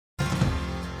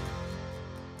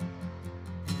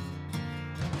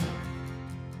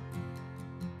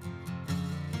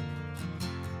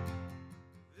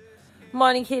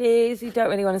Morning, kiddies. You don't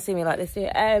really want to see me like this, do you?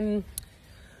 I'm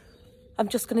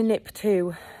just going to nip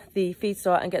to the feed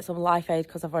store and get some Life Aid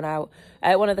because I've run out.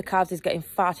 One of the calves is getting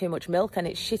far too much milk and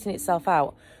it's shitting itself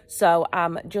out. So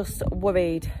I'm just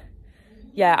worried.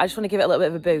 Yeah, I just want to give it a little bit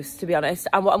of a boost, to be honest.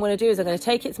 And what I'm going to do is I'm going to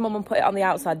take it to mum and put it on the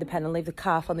outside of the pen and leave the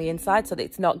calf on the inside so that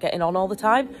it's not getting on all the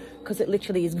time because it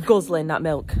literally is guzzling that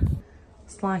milk.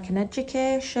 It's like an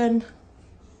education.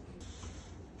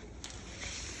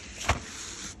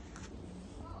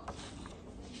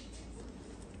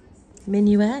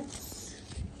 Minuets.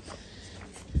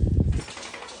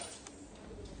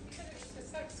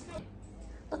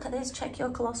 Look at this, check your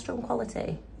colostrum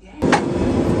quality. So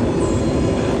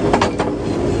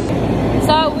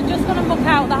we're just going to muck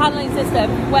out the handling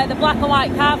system where the black and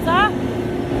white calves are.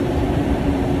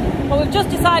 But we've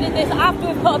just decided this after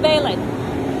we've put a bale in.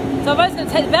 So we're just going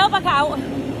to take the bale back out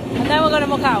and then we're going to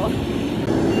muck out.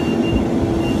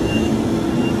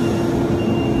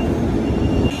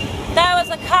 There was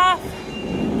a calf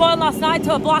born last night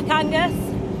to a black Angus.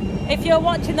 If you're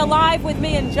watching the live with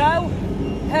me and Joe,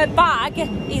 her bag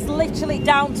is literally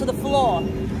down to the floor.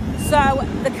 So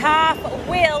the calf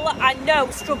will, I know,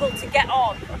 struggle to get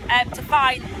on to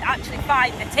actually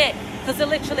find the tit because they're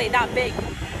literally that big.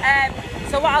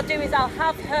 So what I'll do is I'll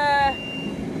have her,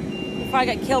 before I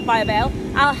get killed by a bale,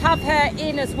 I'll have her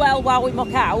in as well while we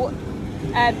muck out,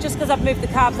 just because I've moved the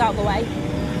calves out of the way.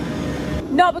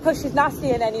 Not because she's nasty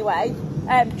in any way,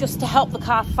 just to help the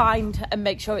calf find and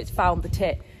make sure it's found the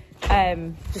tit,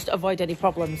 just to avoid any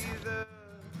problems.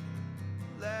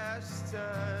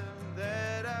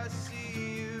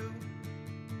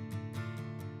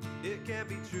 It can't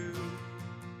be true.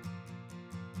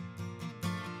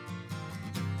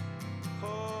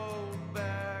 Hold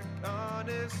back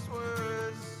honest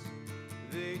words,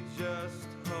 they just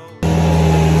hold.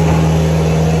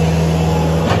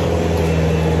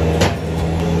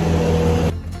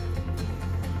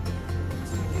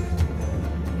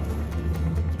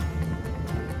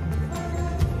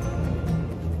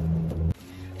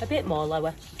 A bit more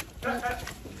lower.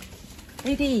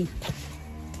 Maybe.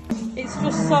 It's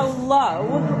just so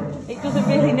low, it doesn't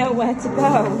really know where to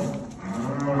go.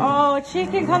 Oh, she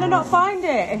can kind of not find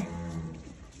it.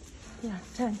 Yeah,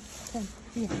 turn,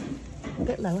 here. A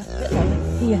bit lower,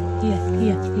 Here.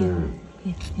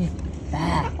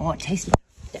 There. Oh, it tastes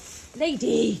good.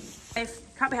 Lady.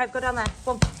 Can't behave, go down there.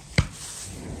 Go on.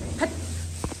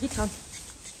 Get on.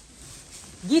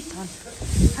 Get on.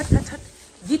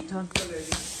 Get on.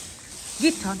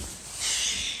 Get on.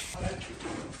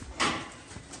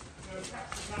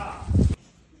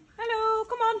 Hello,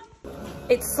 come on.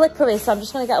 It's slippery, so I'm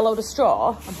just going to get a load of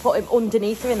straw and put him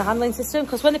underneath her in the handling system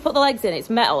because when they put the legs in, it's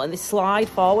metal and they slide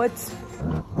forwards.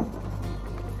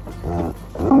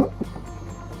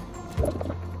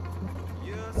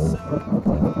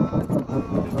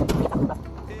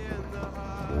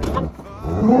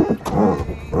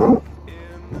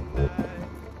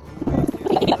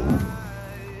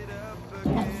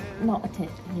 Not a tit,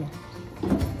 here.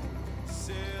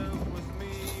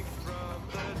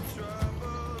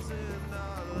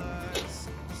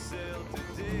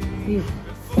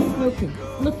 Smoking.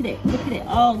 Look at it.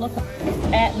 Oh, look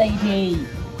at that lady.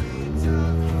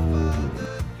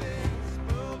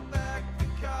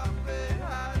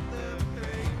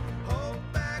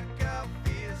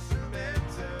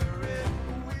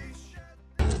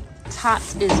 That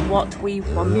is what we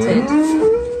wanted.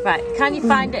 Right, can you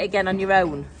find it again on your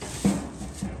own?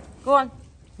 Go on.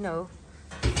 No.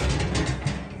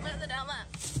 Further down there.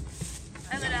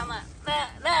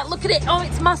 There, look at it. Oh,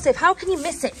 it's massive. How can you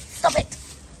miss it? Stop it.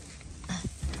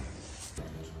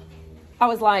 I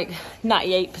was like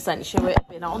 98% sure it had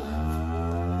been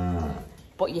on.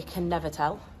 But you can never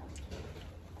tell.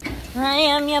 I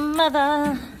am your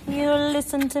mother. You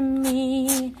listen to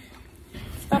me.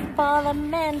 Stop all the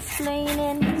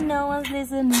mansplaining. No one's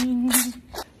listening.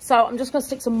 So I'm just going to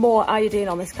stick some more iodine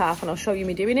on this calf and I'll show you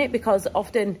me doing it because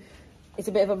often it's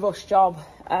a bit of a rush job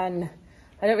and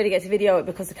I don't really get to video it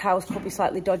because the cows could be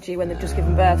slightly dodgy when they've just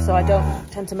given birth, so I don't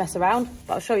tend to mess around.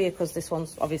 But I'll show you because this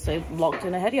one's obviously locked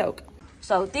in a head yoke.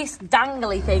 So this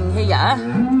dangly thing here,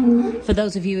 for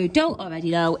those of you who don't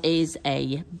already know, is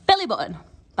a belly button.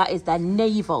 That is their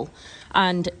navel.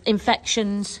 And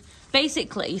infections,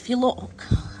 basically, if you look,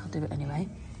 I'll do it anyway,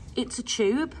 it's a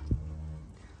tube.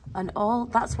 And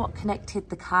that's what connected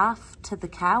the calf to the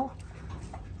cow.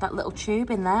 That little tube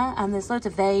in there, and there's loads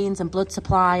of veins and blood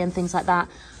supply and things like that.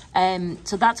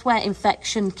 So that's where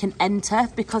infection can enter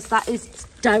because that is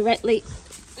directly...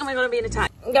 Oh my God, I'm being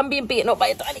attacked. I'm being beaten up by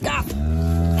a tiny calf.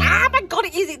 Ah, my God,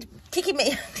 it is kicking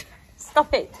me.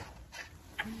 Stop it.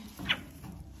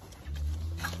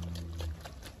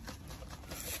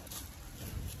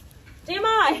 Do you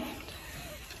mind?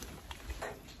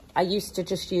 I used to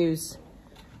just use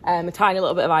a tiny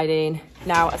little bit of iodine.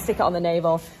 Now I stick it on the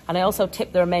navel, and I also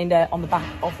tip the remainder on the back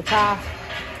of the calf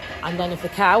and then of the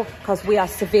cow, because we are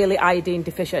severely iodine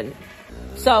deficient.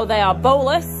 So they are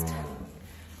bolused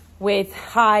with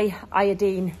high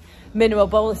iodine mineral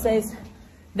boluses.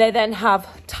 They then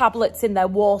have tablets in their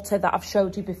water that I've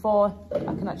showed you before. I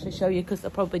can actually show you because they'll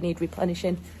probably need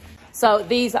replenishing. So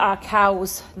these are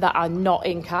cows that are not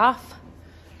in calf.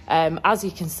 As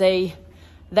you can see,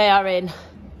 they are in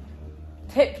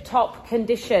tip-top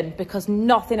condition because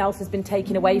nothing else has been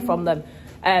taken away from them.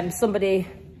 Somebody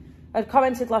had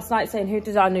commented last night saying, who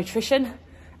does our nutrition?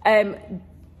 We're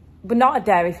not a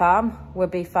dairy farm, we're a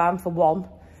beef farm for one.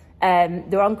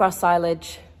 They're on grass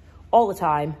silage all the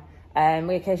time.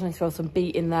 We occasionally throw some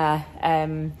beet in there.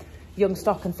 Young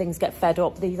stock and things get fed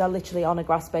up. These are literally on a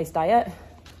grass-based diet.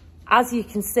 As you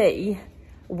can see,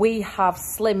 we have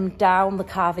slimmed down the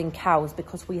calving cows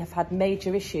because we have had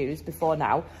major issues before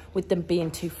now with them being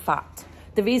too fat.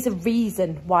 There is a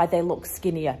reason why they look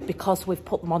skinnier, because we've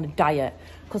put them on a diet.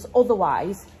 Because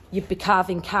otherwise, you'd be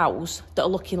calving cows that are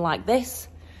looking like this.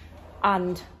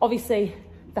 And obviously,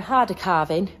 the harder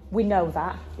calving, we know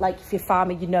that. Like, if you're a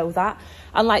farmer, you know that.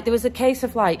 And like, there was a case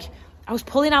of like, I was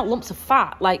pulling out lumps of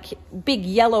fat, like big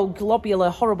yellow globular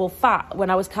horrible fat when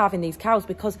I was calving these cows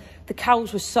because the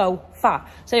cows were so fat.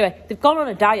 So anyway, they've gone on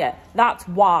a diet. That's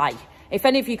why. If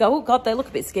any of you go, oh God, they look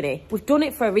a bit skinny. We've done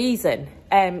it for a reason,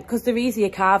 because they're easier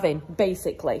calving,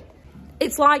 basically.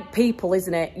 It's like people,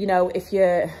 isn't it? You know, if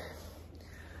you're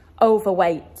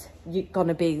overweight, you're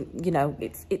gonna be, you know,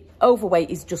 overweight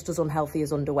is just as unhealthy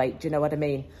as underweight. Do you know what I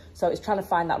mean? So it's trying to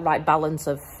find that right balance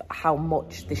of how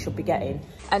much they should be getting.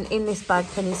 And in this bag,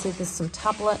 can you see there's some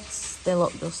tablets? They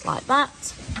look just like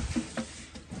that.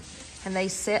 And they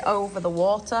sit over the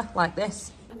water like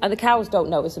this. And the cows don't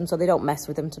notice them, so they don't mess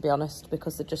with them, to be honest,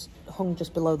 because they're just hung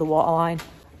just below the water line.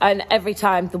 And every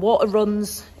time the water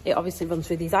runs, it obviously runs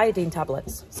through these iodine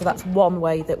tablets. So that's one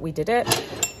way that we did it.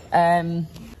 And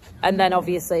then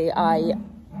obviously I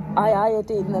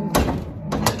iodine them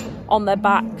on their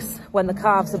backs when the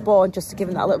calves are born, just to give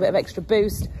them that little bit of extra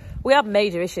boost. We have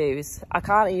major issues. I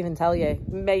can't even tell you.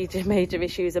 Major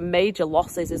issues and major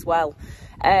losses as well.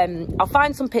 I'll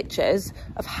find some pictures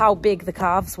of how big the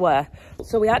calves were.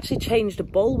 So we actually changed a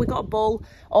bull. We got a bull.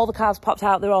 All the calves popped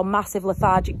out. They're all massive,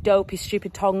 lethargic, dopey,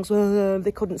 stupid tongues.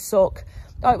 They couldn't suck.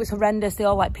 Oh, it was horrendous. They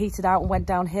all like petered out and went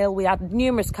downhill. We had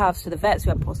numerous calves to the vets. We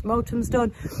had postmortems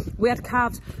done. We had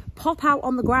calves pop out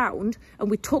on the ground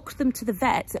and we took them to the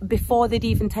vet before they'd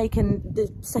even taken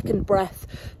the second breath,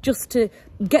 just to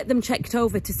get them checked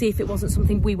over to see if it wasn't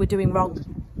something we were doing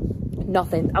wrong.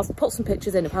 Nothing. I'll put some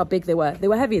pictures in of how big they were. They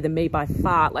were heavier than me by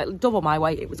far, like double my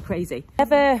weight. It was crazy.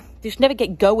 They just never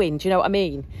get going. Do you know what I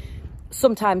mean?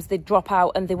 Sometimes they'd drop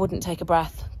out and they wouldn't take a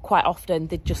breath. Quite often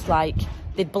they'd just like,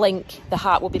 they'd blink, the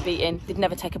heart would be beating, they'd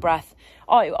never take a breath.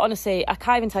 Oh, honestly, I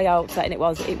can't even tell you how upsetting it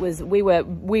was. We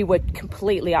were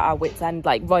completely at our wits' end.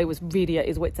 Like, Roy was really at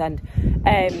his wits' end.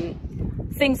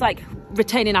 Things like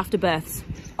retaining afterbirths.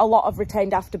 A lot of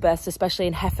retained afterbirths, especially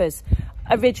in heifers.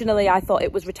 Originally, I thought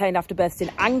it was retained afterbirths in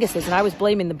Angus's, and I was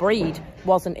blaming the breed.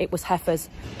 It was heifers,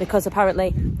 because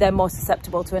apparently they're more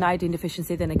susceptible to an iodine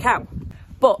deficiency than a cow.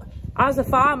 But as a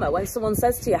farmer, when someone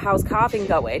says to you, how's calving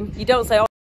going? You don't say, oh,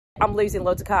 I'm losing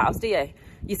loads of calves, do you?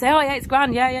 You say, oh yeah, it's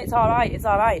grand, yeah, it's all right, it's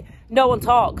all right. No one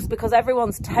talks, because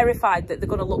everyone's terrified that they're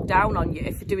going to look down on you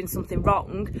if you're doing something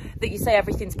wrong, that you say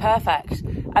everything's perfect,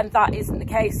 and that isn't the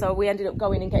case. So we ended up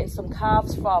going and getting some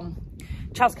calves from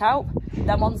Chas Cow,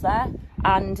 them ones there,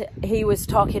 and he was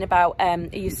talking about,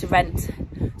 he used to rent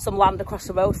some land across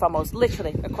the road from us,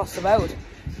 literally across the road.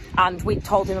 And we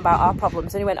told him about our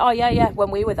problems, and he went, oh yeah,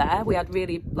 when we were there, we had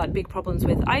really like big problems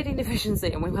with iodine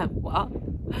deficiency. And we went, what?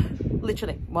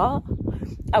 Literally, what?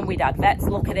 And we'd had vets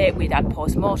look at it, we'd had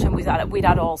post-mortem, we'd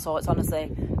had all sorts, honestly.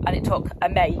 And it took a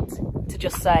mate to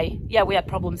just say, yeah, we had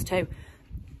problems too.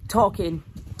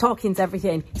 Talking's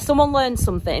everything. Someone learned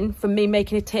something from me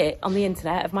making a tit on the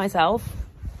internet of myself.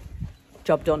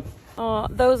 Job done. Oh,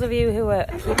 those of you who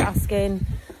keep asking,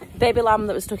 baby lamb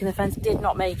that was stuck in the fence did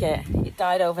not make it. It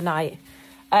died overnight.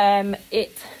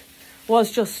 It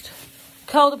was just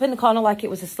curled up in the corner like it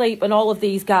was asleep, and all of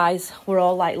these guys were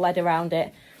all like led around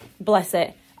it. Bless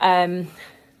it. I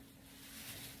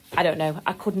don't know.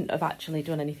 I couldn't have actually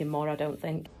done anything more, I don't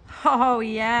think. Oh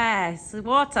yes,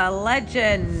 what a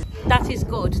legend. That is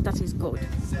good. That is good.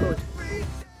 Good.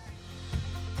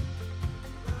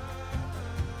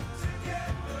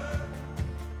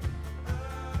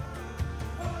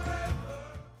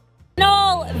 In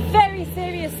all very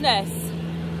seriousness,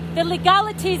 The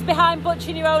legalities behind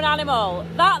butchering your own animal.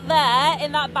 That there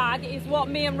in that bag is what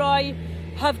me and Roy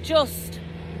have just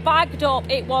bagged up.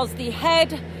 It was the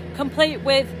head, complete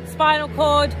with spinal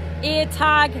cord, ear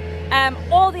tag,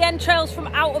 all the entrails from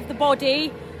out of the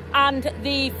body, and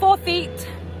the 4 feet,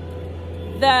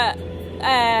 the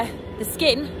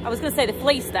skin. I was going to say the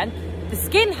fleece then. The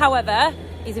skin, however,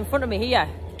 is in front of me here.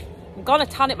 I'm gonna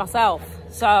tan it myself,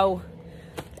 so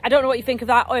I don't know what you think of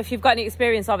that, or if you've got any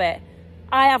experience of it.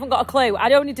 I haven't got a clue.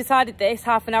 I'd only decided this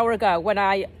half an hour ago when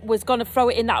I was gonna throw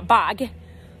it in that bag.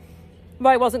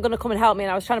 Roy wasn't gonna come and help me,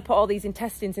 and I was trying to put all these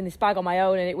intestines in this bag on my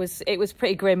own, and it was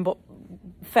pretty grim, but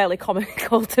fairly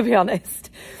comical, to be honest.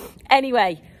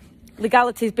 Anyway,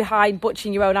 legalities behind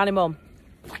butchering your own animal.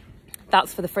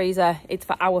 That's for the freezer. It's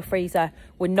for our freezer.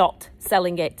 We're not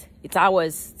selling it. It's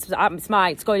ours. It's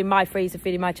mine. It's going in my freezer,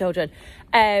 feeding my children.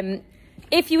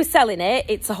 If you were selling it,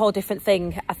 it's a whole different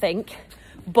thing, I think.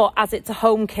 But as it's a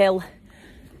home kill,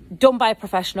 done by a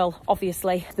professional,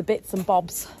 obviously, the bits and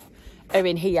bobs are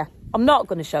in here. I'm not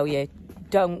going to show you.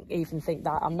 Don't even think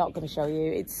that. I'm not going to show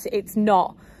you. It's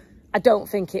not. I don't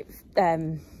think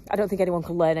anyone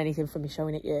can learn anything from me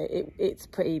showing it you. It's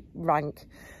pretty rank.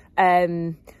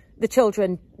 The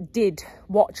children did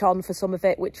watch on for some of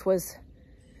it, which was,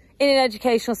 in an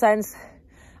educational sense,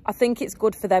 I think it's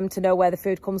good for them to know where the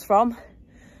food comes from.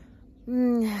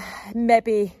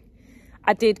 Maybe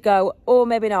I did go, or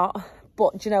maybe not,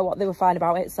 but do you know what? They were fine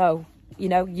about it, so you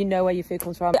know where your food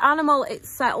comes from. The animal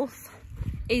itself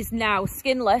is now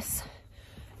skinless,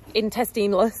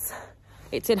 intestineless.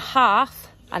 It's in half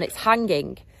and it's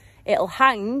hanging. It'll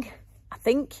hang, I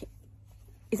think,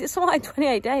 is it something like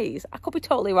 28 days? I could be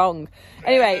totally wrong.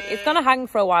 Anyway, it's going to hang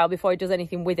for a while before he does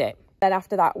anything with it. Then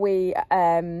after that,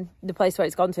 the place where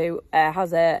it's gone to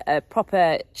has a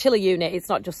proper chiller unit. It's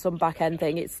not just some back end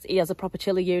thing. He has a proper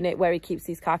chiller unit where he keeps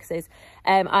these carcasses.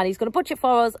 And he's going to butcher it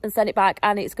for us and send it back.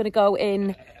 And it's going to go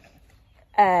in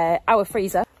our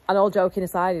freezer. And all joking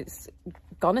aside, it's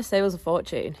going to save us a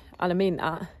fortune. And I mean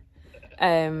that.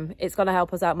 It's going to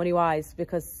help us out money-wise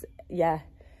because, yeah,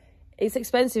 it's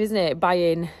expensive, isn't it,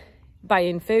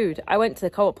 buying food. I went to the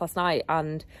Co-op last night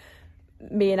and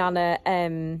me and Anna,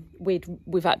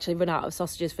 we've actually run out of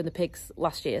sausages from the pigs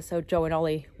last year, so Joe and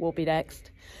Ollie will be next.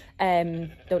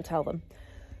 Don't tell them.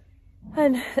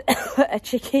 And a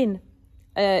chicken,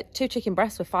 2 chicken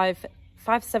breasts were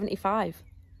 $5.75.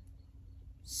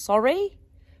 Sorry?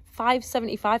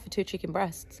 $5.75 for 2 chicken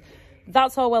breasts.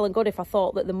 That's all well and good if I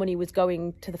thought that the money was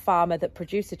going to the farmer that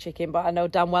produced the chicken, but I know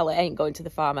damn well it ain't going to the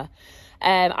farmer.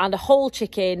 And a whole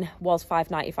chicken was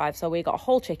 $5.95, so we got a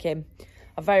whole chicken.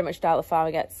 I very much doubt the farmer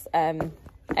gets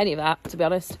any of that, to be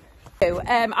honest.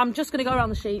 I'm just going to go around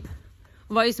the sheep.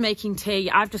 Roy's making tea.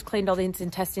 I've just cleaned all the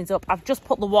intestines up. I've just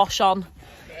put the wash on.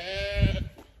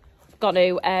 Got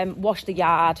to wash the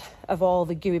yard of all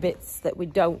the gooey bits that we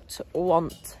don't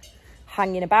want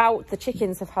hanging about. The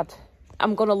chickens have had...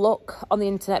 I'm going to look on the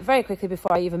internet very quickly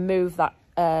before I even move that,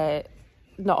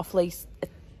 not a fleece, a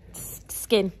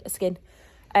skin, because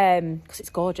it's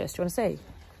gorgeous. Do you want to see?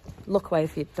 Look away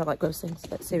if you don't like gross things,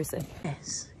 but seriously.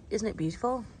 Yes, isn't it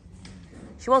beautiful?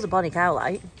 She was a bonny cow,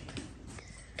 like.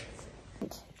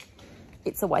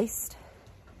 It's a waste.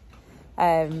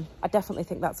 I definitely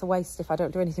think that's a waste if I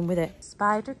don't do anything with it.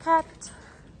 Spider cat.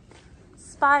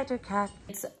 Spider cat.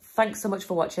 Thanks so much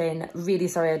for watching. Really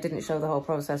sorry I didn't show the whole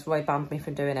process. Roy banned me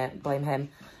from doing it. Blame him.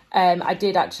 I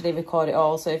did actually record it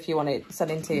all, so if you want it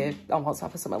sent in to you on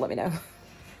WhatsApp or something, let me know.